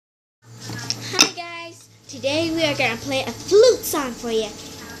Today we are going to play a flute song for you.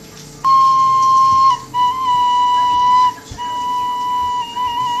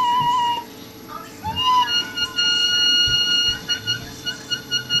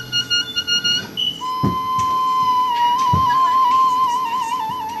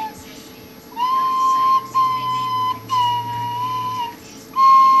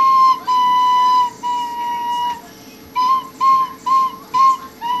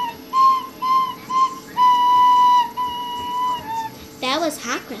 That was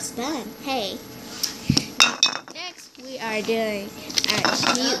Hakra's fun. Hey. Next we are doing our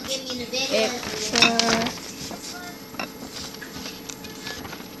cute picture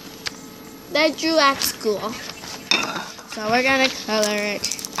that drew at school. So we're gonna color it.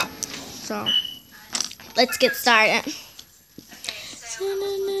 So let's get started.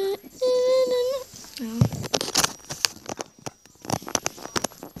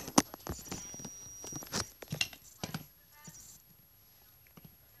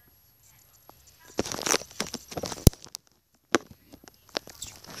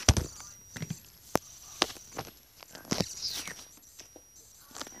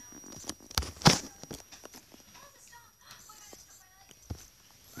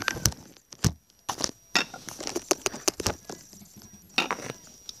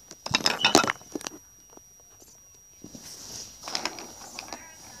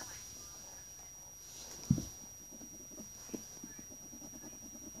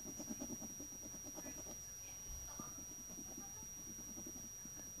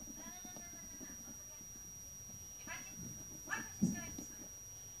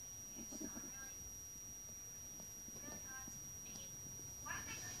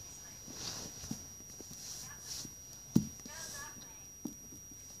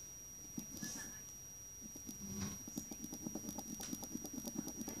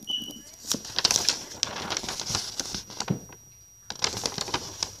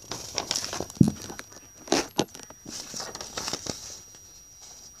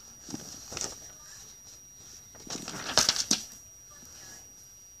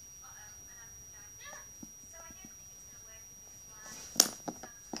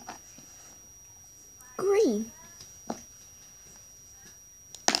 Green.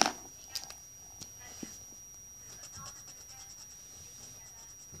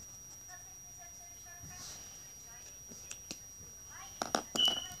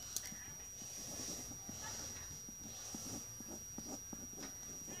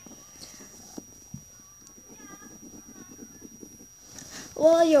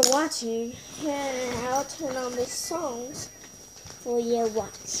 While you're watching, I'll turn on the songs for you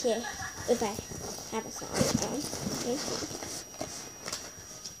watch it. If I have a song on.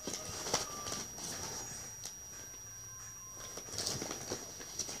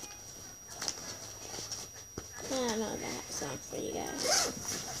 I don't know if I have a song for you guys.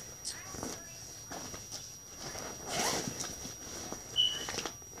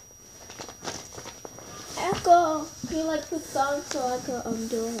 Ehka, can you like put songs so I could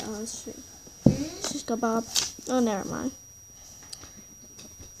do it on stream? Just go Bob. Oh, never mind.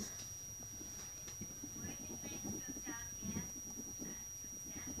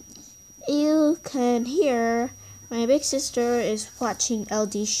 You can hear my big sister is watching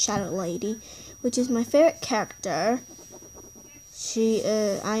LD Shadow Lady, which is my favorite character.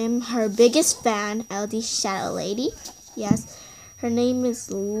 I am her biggest fan, LD Shadow Lady. Yes, her name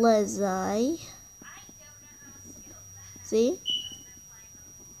is Lizzie. See?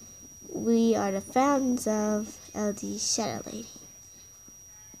 We are the fans of LD Shadow Lady.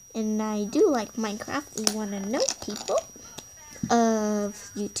 And I do like Minecraft. You want to know, people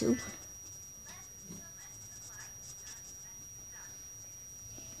of YouTube.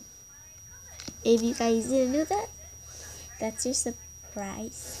 If you guys didn't know that, that's your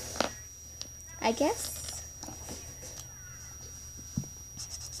surprise, I guess.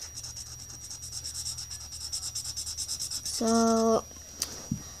 So,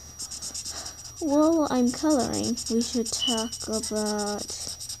 while I'm coloring, we should talk about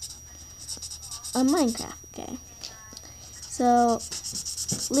Minecraft, okay? So,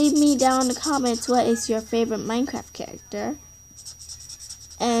 leave me down in the comments what is your favorite Minecraft character.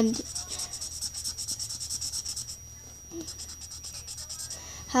 And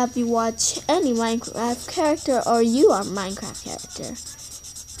have you watched any Minecraft character, or you are a Minecraft character?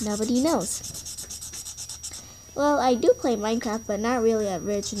 Nobody knows. Well, I do play Minecraft, but not really an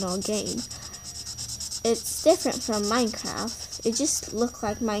original game. It's different from Minecraft. It just looks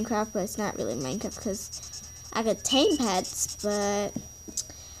like Minecraft, but it's not really Minecraft because I could tame pets, but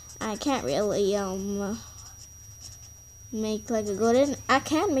I can't really make like a golden. I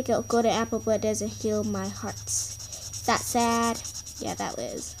can make a golden apple, but it doesn't heal my hearts. Is that sad? Yeah, that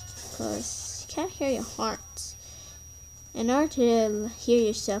is. Cause you can't hear your hearts. In order to hear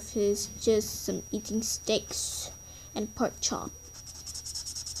yourself is just some eating steaks and pork chop.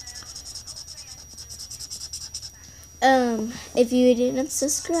 If you haven't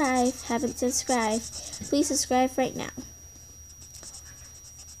subscribed, please subscribe right now.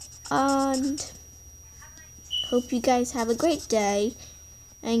 And hope you guys have a great day,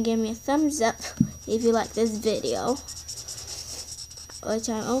 and give me a thumbs up if you like this video, which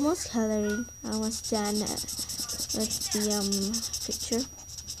I'm almost coloring. Almost done with the picture.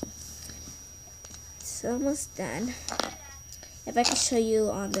 It's almost done. If I can show you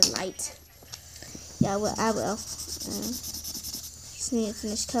on the light. Yeah, I will. Just need to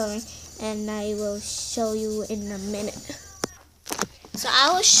finish coloring, and I will show you in a minute. So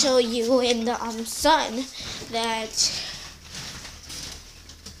I will show you in the sun that,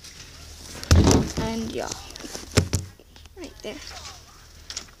 and yeah, right there.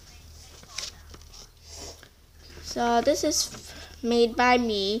 So this is made by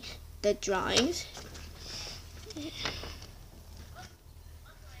me, the drawings.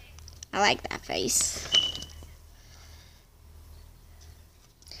 I like that face.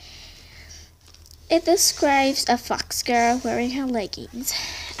 It describes a fox girl wearing her leggings.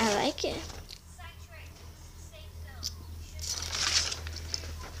 I like it.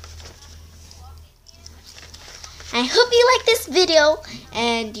 I hope you like this video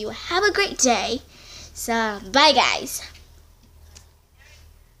and you have a great day. So, bye guys.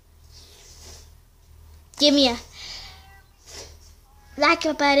 Give me a like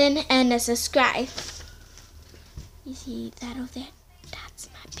button and a subscribe. You see that over there? That's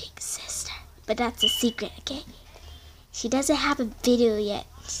my big sister. But that's a secret, okay? She doesn't have a video yet,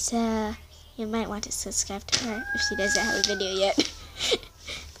 so you might want to subscribe to her if she doesn't have a video yet.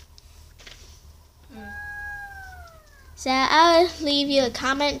 So I'll leave you a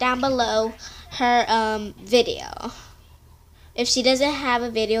comment down below her video. If she doesn't have a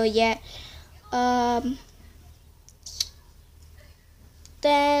video yet,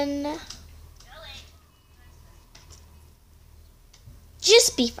 then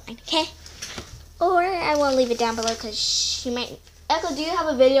just be fine, okay? Or I won't leave it down below because she might. Ehka, do you have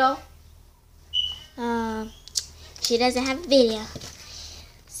a video? She doesn't have a video.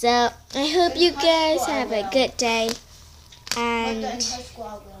 So I hope you guys have a good day. And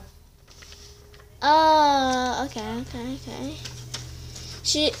oh, okay.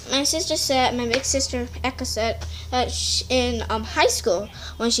 My sister said, my big sister Ehka said that in high school,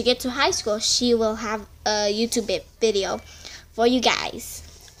 when she gets to high school, she will have a YouTube video for you guys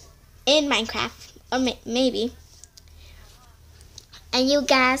in Minecraft, or maybe. And you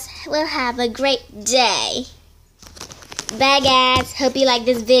guys will have a great day. Bye guys, hope you like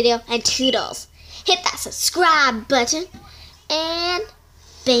this video, and toodles. Hit that subscribe button and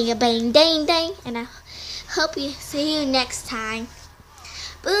bang a bang dang dang, and I hope you see you next time.